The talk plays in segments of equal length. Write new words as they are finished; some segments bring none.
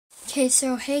Okay,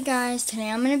 so hey guys, today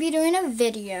I'm going to be doing a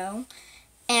video,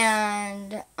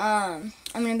 and I'm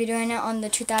going to be doing it on the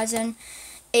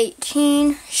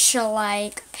 2018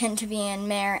 Schleich, Pintabian,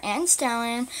 mare, and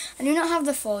stallion. I do not have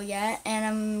the foal yet, and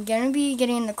I'm going to be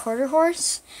getting the quarter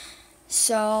horse,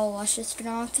 so let's just get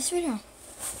on with this video.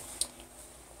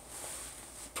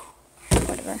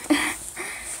 Whatever.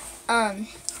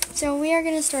 So we are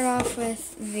going to start off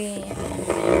with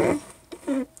the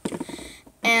mare.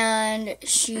 And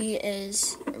she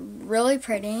is really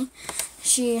pretty.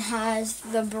 She has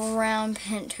the brown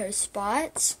pinto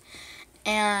spots,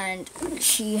 and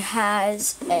she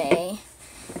has a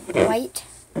white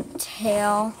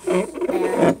tail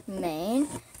and mane,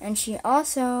 and she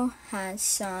also has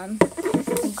some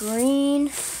green,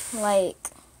 what?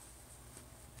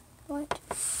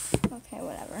 Okay,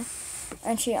 whatever.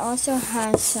 And she also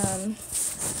has some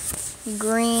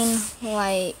green,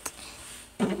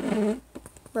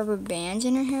 rubber bands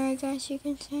in her hair, I guess you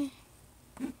could say.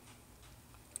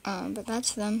 But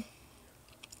that's them.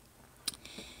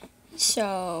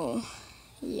 So,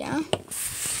 yeah.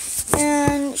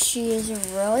 And she is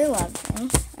really lovely.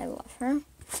 I love her.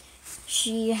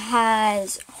 She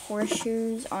has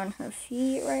horseshoes on her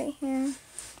feet right here.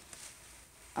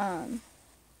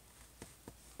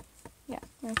 Yeah,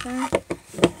 right there.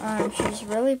 She's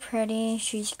really pretty.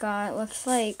 She's got, looks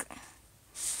like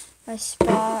a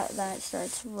spot that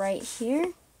starts right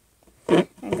here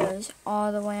and goes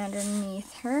all the way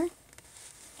underneath her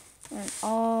and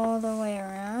all the way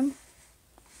around,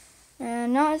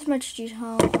 and not as much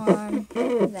detail on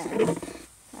them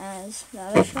as the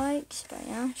other Schleichs, but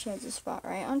yeah, she has a spot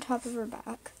right on top of her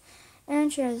back,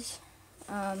 and she has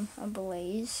a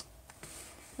blaze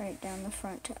right down the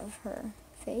front of her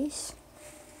face,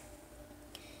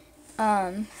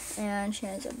 and she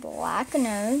has a black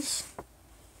nose.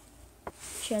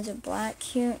 She has a black,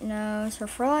 cute nose. Her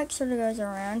fur sort of goes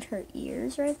around her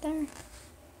ears right there.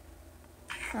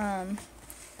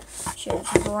 She has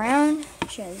brown.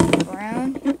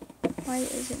 Why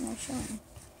is it not showing?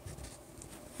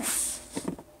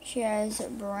 She has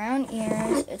brown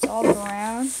ears. It's all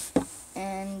brown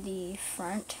in the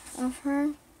front of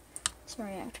her.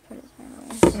 Sorry, I have to put it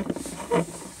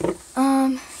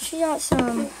sideways. She got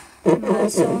some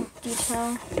muscle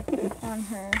detail on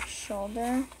her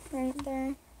shoulder right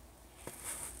there.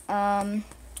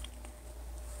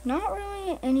 Not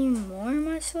really any more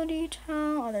muscle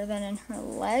detail other than in her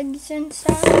legs and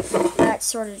stuff. That's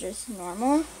sort of just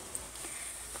normal.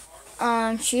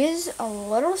 She is a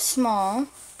little small,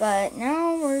 but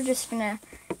now we're just gonna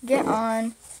get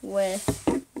on with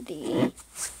the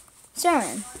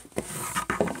stallion.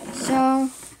 So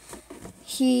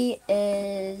he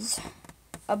is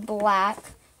a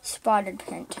black spotted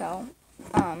pinto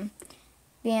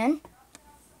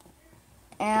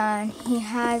and he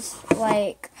has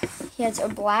a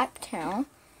black tail,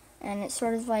 and it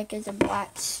sort of is a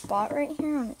black spot right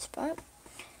here on its butt,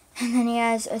 and then he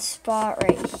has a spot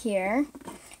right here.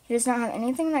 He does not have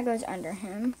anything that goes under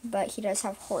him, but he does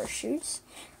have horseshoes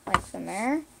like the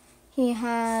mare. He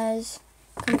has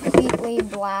completely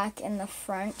black in the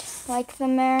front like the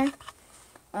mare,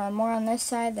 more on this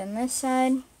side than this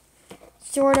side.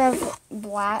 Sort of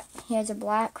black. He has a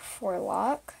black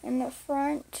forelock in the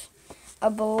front, a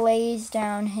blaze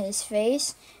down his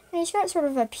face, and he's got sort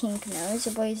of a pink nose.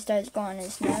 The blaze does go on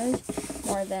his nose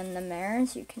more than the mare,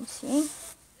 as you can see.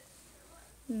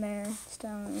 Mare,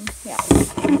 stallion, yeah.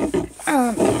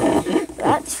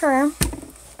 That's her,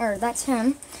 or that's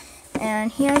him,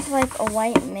 and he has a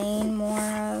white mane more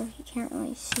of. You can't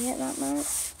really see it that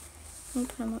much. Let me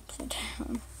put him upside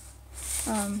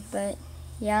down. But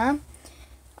yeah.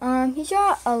 He's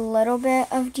got a little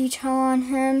bit of detail on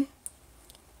him.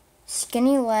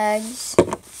 Skinny legs.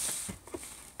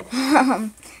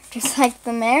 Just like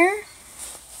the mare.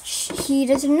 He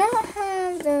does not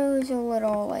have those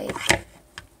little,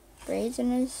 braids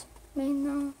in his mane,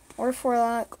 though. Or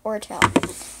forelock, or tail.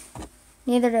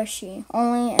 Neither does she.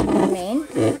 Only in the mane.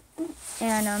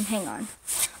 And, hang on.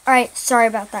 Alright, sorry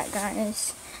about that,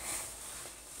 guys.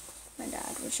 My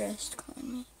dad was just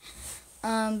calling me.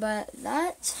 But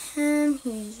that's him.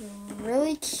 He's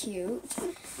really cute.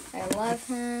 I love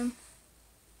him.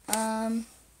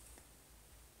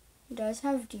 He does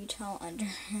have detail under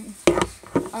him.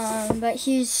 But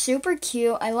he's super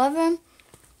cute. I love him.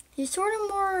 He's sort of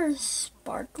more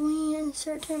sparkly in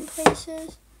certain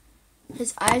places.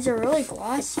 His eyes are really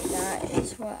glossy. That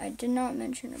is what I did not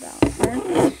mention about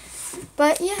her.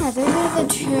 But yeah, those are the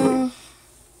two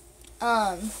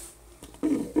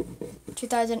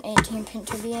 2018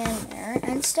 Pintabian, mare,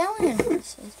 and stallion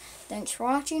horses. Thanks for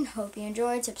watching. Hope you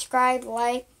enjoyed. Subscribe,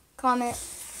 like, comment.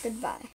 Goodbye.